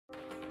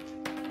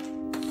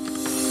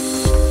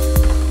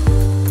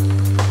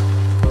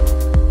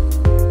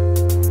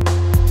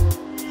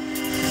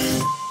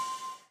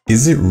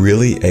Is it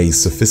really a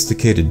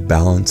sophisticated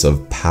balance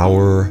of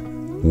power,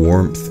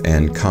 warmth,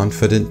 and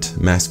confident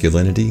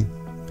masculinity?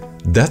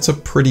 That's a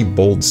pretty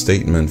bold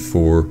statement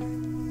for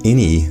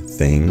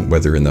anything,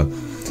 whether in the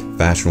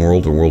fashion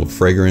world, the world of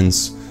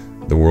fragrance,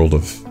 the world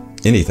of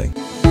anything.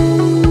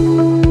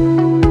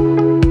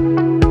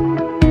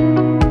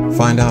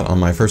 Find out on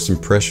my first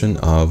impression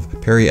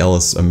of Perry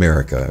Ellis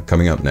America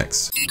coming up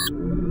next.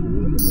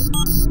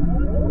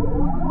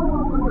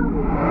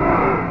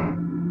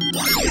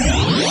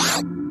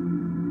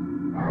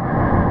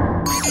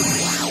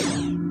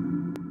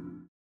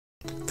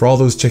 For all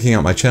those checking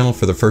out my channel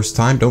for the first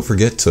time, don't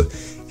forget to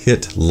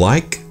hit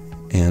like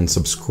and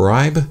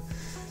subscribe.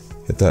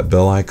 Hit that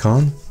bell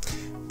icon.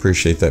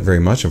 Appreciate that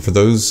very much. And for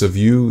those of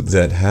you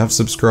that have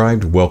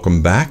subscribed,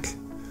 welcome back.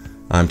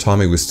 I'm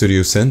Tommy with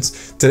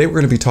StudioScents. Today we're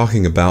going to be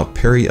talking about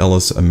Perry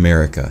Ellis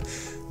America.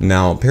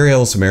 Now, Perry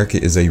Ellis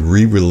America is a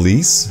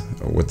re-release,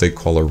 what they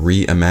call a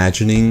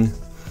reimagining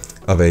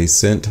of a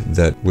scent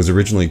that was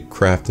originally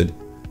crafted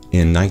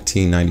in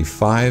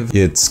 1995.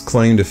 Its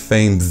claim to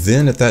fame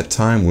then at that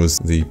time was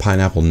the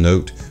pineapple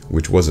note,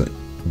 which wasn't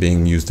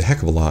being used a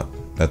heck of a lot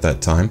at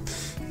that time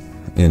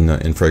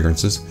in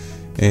fragrances.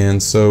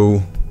 And so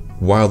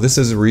while this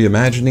is a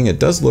reimagining, it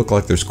does look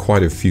like there's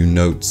quite a few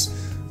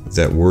notes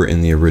that were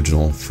in the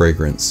original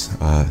fragrance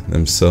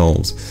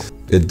themselves.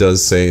 It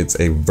does say it's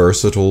a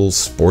versatile,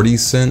 sporty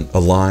scent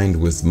aligned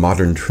with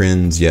modern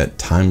trends, yet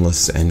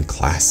timeless and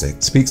classic.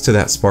 It speaks to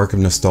that spark of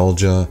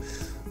nostalgia,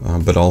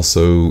 but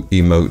also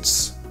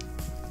emotes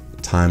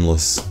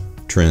timeless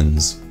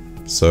trends.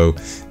 So,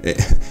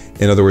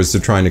 in other words,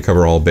 they're trying to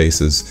cover all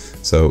bases.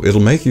 So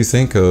it'll make you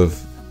think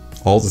of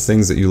all the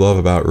things that you love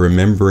about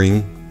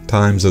remembering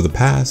times of the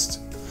past,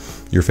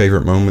 your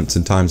favorite moments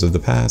in times of the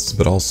past,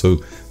 but also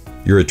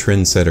you're a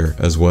trendsetter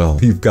as well.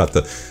 You've got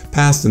the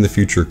past and the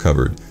future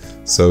covered.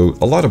 So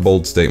a lot of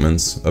bold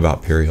statements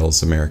about Perry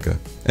Ellis America.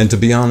 And to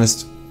be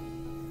honest,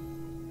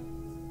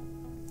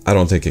 I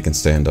don't think it can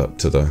stand up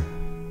to the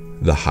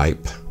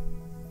hype.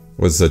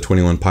 Was the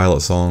 21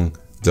 Pilot song,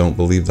 Don't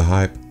Believe the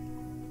Hype?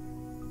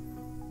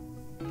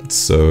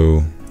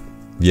 So,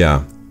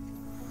 yeah.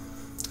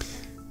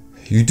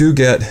 You do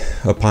get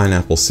a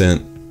pineapple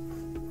scent,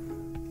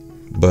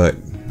 but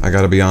I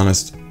gotta be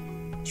honest,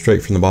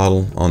 straight from the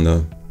bottle on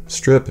the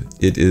strip,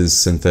 it is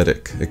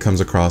synthetic. It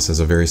comes across as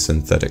a very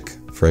synthetic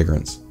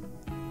fragrance.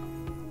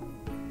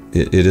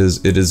 It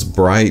is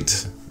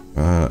bright,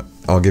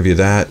 I'll give you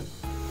that.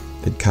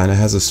 It kind of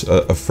has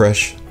a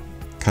fresh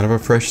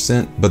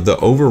scent, but the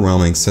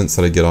overwhelming sense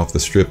that I get off the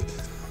strip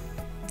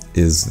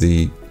is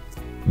the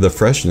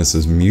freshness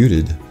is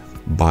muted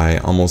by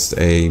almost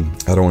a,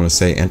 I don't want to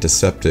say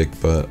antiseptic,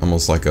 but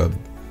almost like a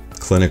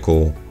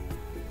clinical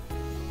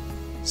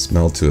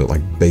smell to it,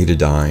 like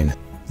betadine.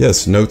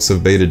 Yes, notes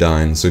of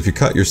betadine. So if you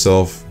cut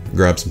yourself,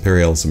 grab some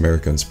Perry Ellis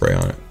America and spray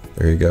on it.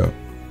 There you go.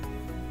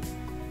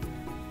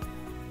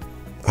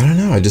 I don't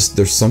know,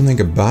 there's something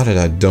about it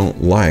I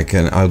don't like,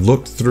 and I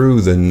looked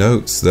through the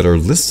notes that are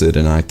listed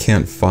and I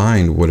can't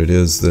find what it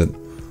is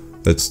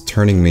that's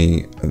turning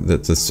me,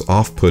 that's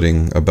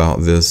off-putting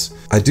about this.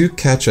 I do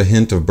catch a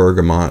hint of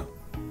bergamot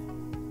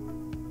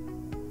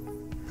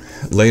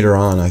later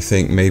on, I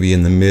think maybe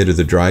in the mid of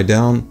the dry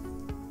down.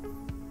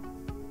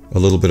 A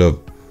little bit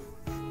of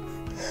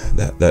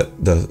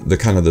the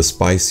kind of the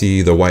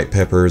spicy, the white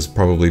pepper is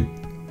probably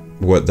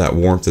what that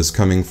warmth is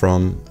coming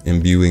from,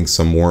 imbuing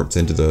some warmth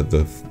into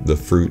the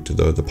fruit,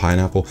 the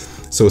pineapple.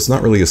 So it's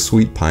not really a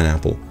sweet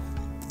pineapple.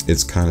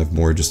 It's kind of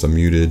more just a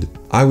muted.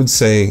 I would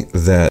say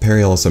that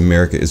Perry Ellis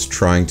America is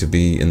trying to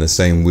be in the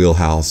same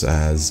wheelhouse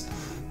as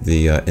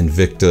the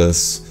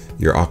Invictus,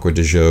 your Acqua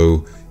di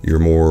Gio, your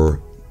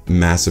more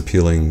mass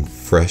appealing,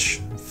 fresh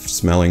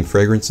smelling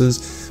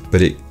fragrances,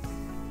 but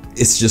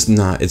it's just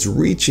not, it's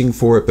reaching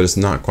for it, but it's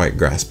not quite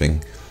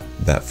grasping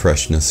that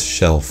freshness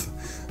shelf,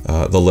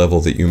 the level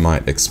that you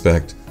might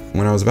expect.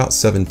 When I was about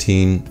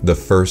 17, the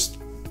first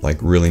like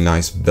really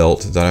nice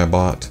belt that I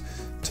bought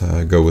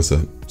to go with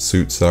the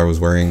suits that I was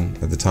wearing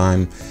at the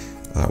time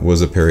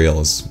was a Perry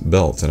Ellis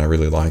belt, and I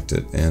really liked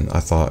it. And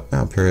I thought,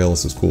 oh, Perry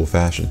Ellis is cool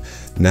fashion.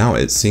 Now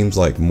it seems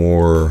like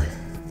more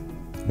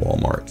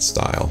Walmart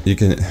style.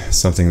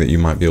 Something that you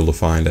might be able to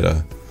find at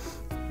a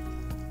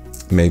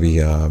maybe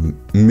a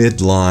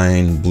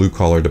midline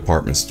blue-collar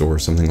department store,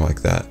 something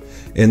like that.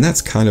 And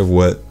that's kind of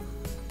what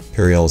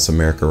Perry Ellis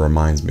America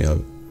reminds me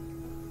of.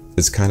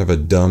 It's kind of a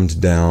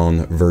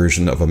dumbed-down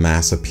version of a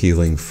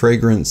mass-appealing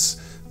fragrance,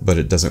 but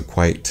it doesn't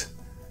quite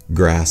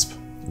grasp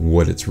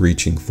what it's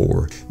reaching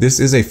for. This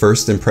is a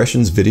first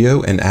impressions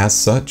video, and as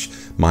such,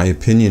 my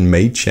opinion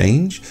may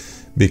change,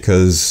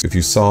 because if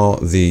you saw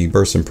the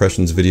first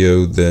impressions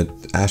video that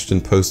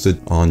Ashton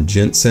posted on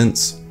Gents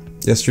Scents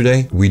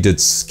yesterday, we did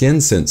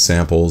skin scent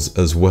samples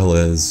as well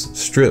as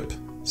strip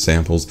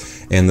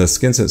samples, and the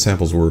skin scent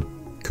samples were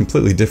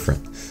completely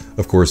different,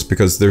 of course,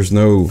 because there's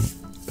no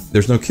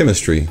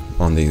chemistry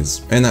on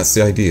these, and that's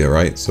the idea,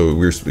 right? So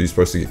you're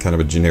supposed to get kind of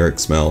a generic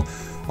smell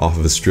off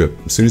of a strip.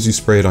 As soon as you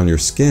spray it on your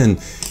skin,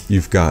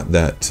 you've got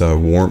that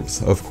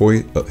warmth of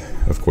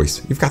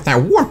course. You've got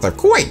that warmth of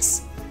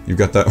course. You've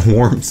got that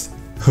warmth,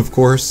 of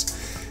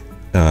course,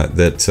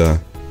 that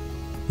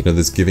you know,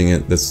 that's giving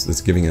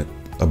it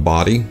a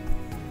body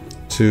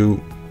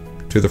to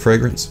the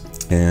fragrance,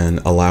 and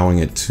allowing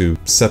it to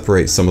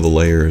separate some of the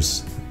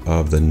layers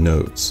of the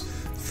notes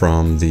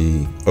from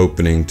the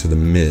opening to the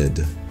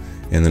mid.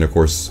 And then of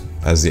course,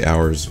 as the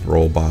hours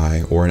roll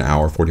by, or an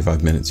hour,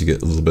 45 minutes, you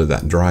get a little bit of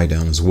that dry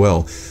down as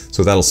well.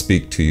 So that'll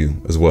speak to you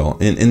as well.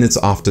 And it's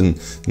often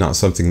not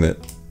something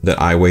that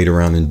I wait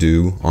around and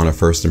do on a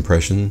first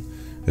impression.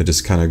 I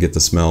just kind of get the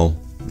smell,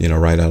 you know,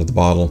 right out of the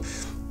bottle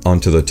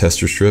onto the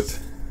tester strip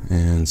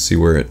and see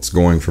where it's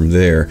going from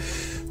there.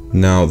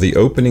 Now the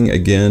opening,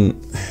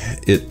 again,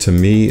 to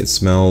me it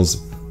smells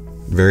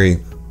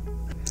very,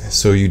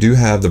 so you do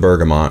have the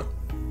bergamot.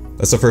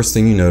 That's the first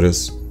thing you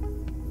notice.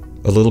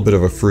 A little bit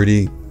of a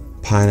fruity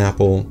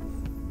pineapple.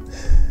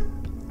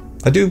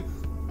 I do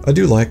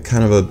like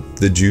kind of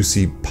the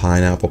juicy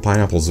pineapple.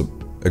 Pineapple's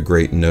a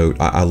great note.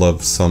 I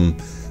love some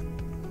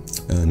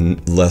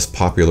less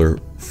popular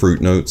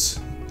fruit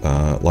notes,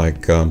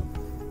 like the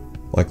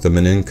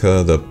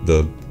maninka,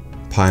 the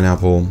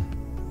pineapple,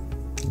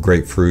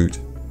 grapefruit.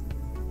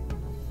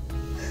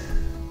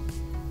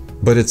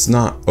 But it's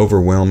not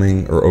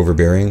overwhelming or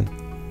overbearing,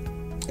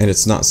 and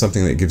it's not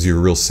something that gives you a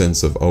real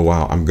sense of, oh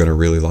wow, I'm gonna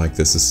really like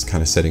this. This is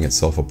kind of setting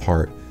itself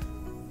apart.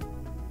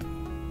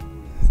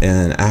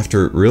 And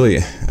after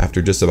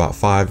just about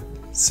 5,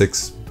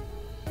 6,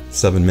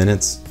 7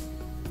 minutes,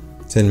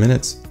 10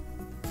 minutes,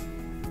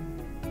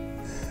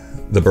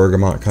 the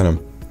bergamot kind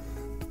of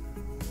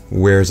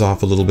wears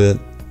off a little bit.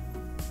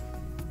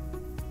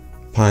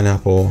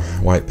 Pineapple,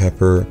 white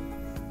pepper,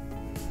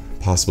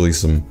 possibly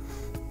some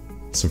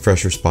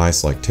fresher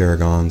spice like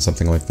tarragon,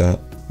 something like that.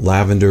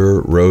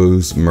 Lavender,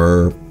 rose,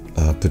 myrrh,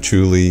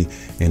 patchouli,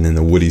 and then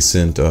the woody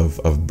scent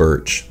of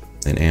birch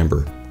and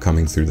amber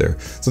coming through there.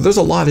 So there's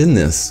a lot in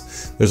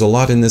this. There's a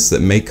lot in this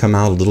that may come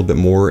out a little bit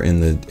more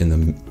in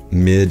the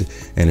mid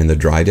and in the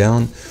dry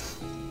down.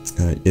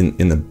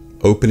 In the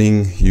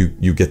opening,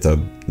 you get the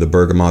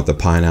bergamot, the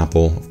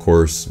pineapple, of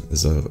course,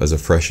 as a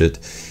freshet,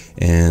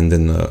 and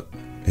then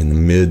in the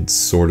mid,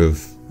 sort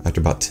of after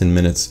about 10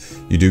 minutes,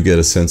 you do get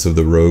a sense of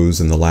the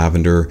rose and the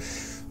lavender.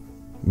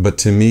 But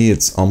to me,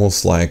 it's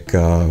almost like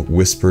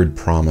whispered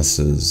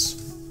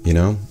promises, you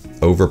know,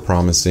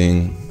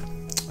 over-promising,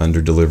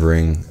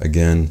 under-delivering.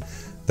 Again,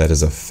 that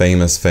is a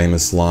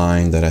famous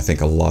line that I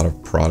think a lot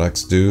of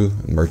products do,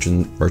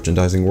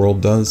 merchandising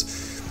world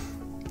does.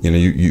 You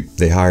know,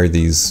 they hire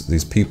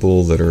these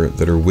people that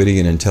are witty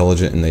and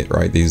intelligent, and they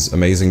write these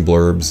amazing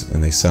blurbs,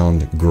 and they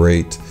sound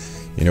great.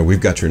 You know,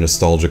 we've got your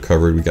nostalgia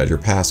covered, we got your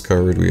past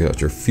covered, we got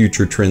your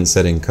future trend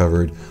setting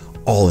covered,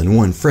 all in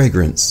one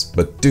fragrance.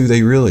 But do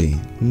they really?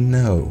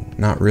 No,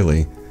 not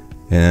really.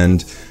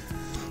 And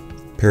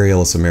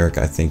Ellis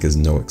America, I think, is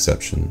no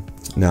exception.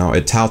 Now,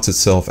 it touts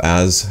itself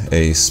as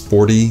a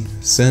sporty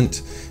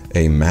scent,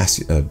 a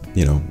mass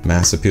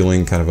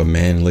appealing, kind of a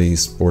manly,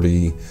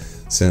 sporty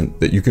scent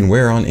that you can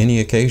wear on any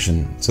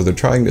occasion. So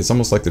it's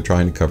almost like they're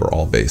trying to cover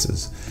all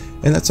bases.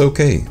 And that's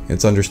okay,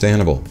 it's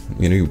understandable.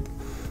 You know,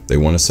 they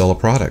want to sell a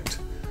product.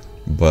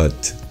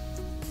 But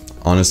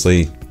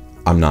honestly,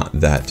 I'm not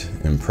that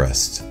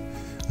impressed.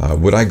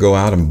 Would I go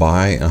out and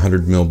buy a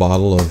 100 ml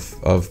bottle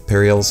of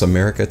Ellis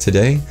America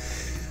today?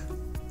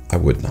 I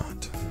would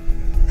not.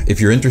 If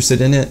you're interested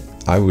in it,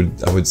 I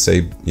would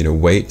say, you know,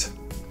 wait.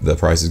 The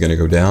price is going to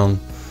go down.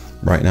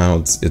 Right now,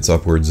 it's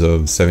upwards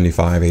of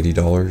 $75,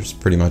 $80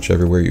 pretty much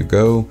everywhere you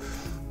go.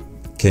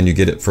 Can you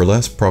get it for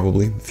less?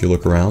 Probably, if you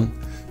look around.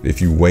 If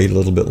you wait a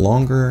little bit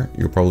longer,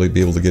 you'll probably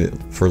be able to get it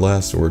for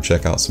less, or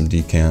check out some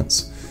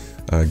decants.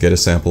 Get a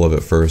sample of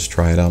it first,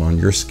 try it out on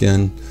your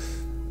skin.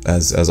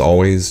 As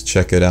always,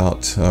 check it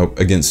out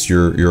against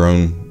your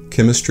own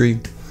chemistry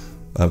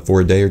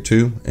for a day or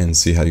two and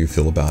see how you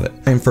feel about it.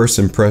 My first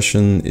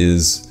impression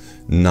is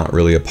not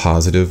really a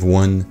positive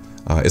one.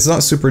 It's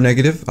not super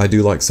negative. I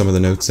do like some of the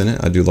notes in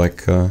it. I do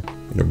like, you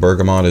know,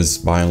 bergamot is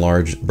by and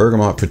large,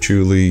 bergamot,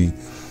 patchouli,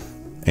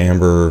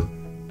 amber,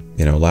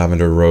 you know,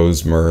 lavender,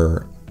 rose,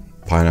 myrrh,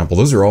 pineapple.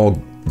 Those are all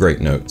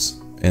great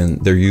notes, and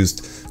they're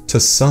used to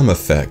some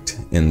effect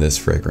in this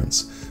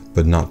fragrance,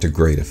 but not to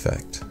great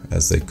effect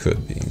as they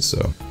could be.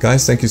 So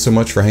guys, thank you so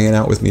much for hanging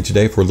out with me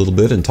today for a little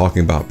bit and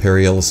talking about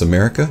Ellis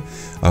America.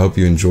 I hope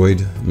you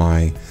enjoyed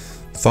my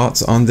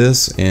thoughts on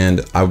this,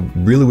 and I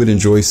really would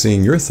enjoy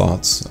seeing your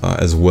thoughts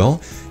as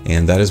well.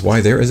 And that is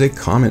why there is a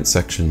comment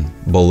section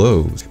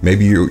below.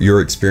 Maybe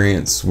your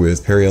experience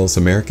with Ellis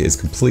America is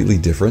completely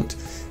different,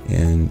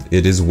 and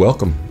it is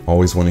welcome.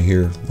 Always want to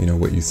hear, you know,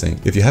 what you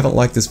think. If you haven't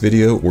liked this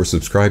video or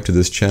subscribed to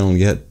this channel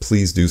yet,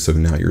 please do so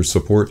now. Your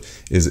support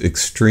is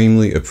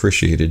extremely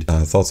appreciated.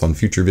 Thoughts on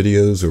future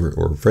videos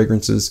or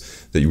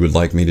fragrances that you would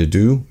like me to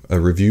do a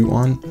review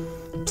on,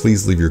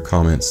 please leave your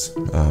comments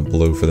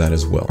below for that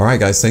as well. All right,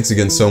 guys, thanks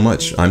again so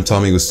much. I'm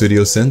Tommy with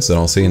StudioScents, and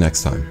I'll see you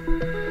next time.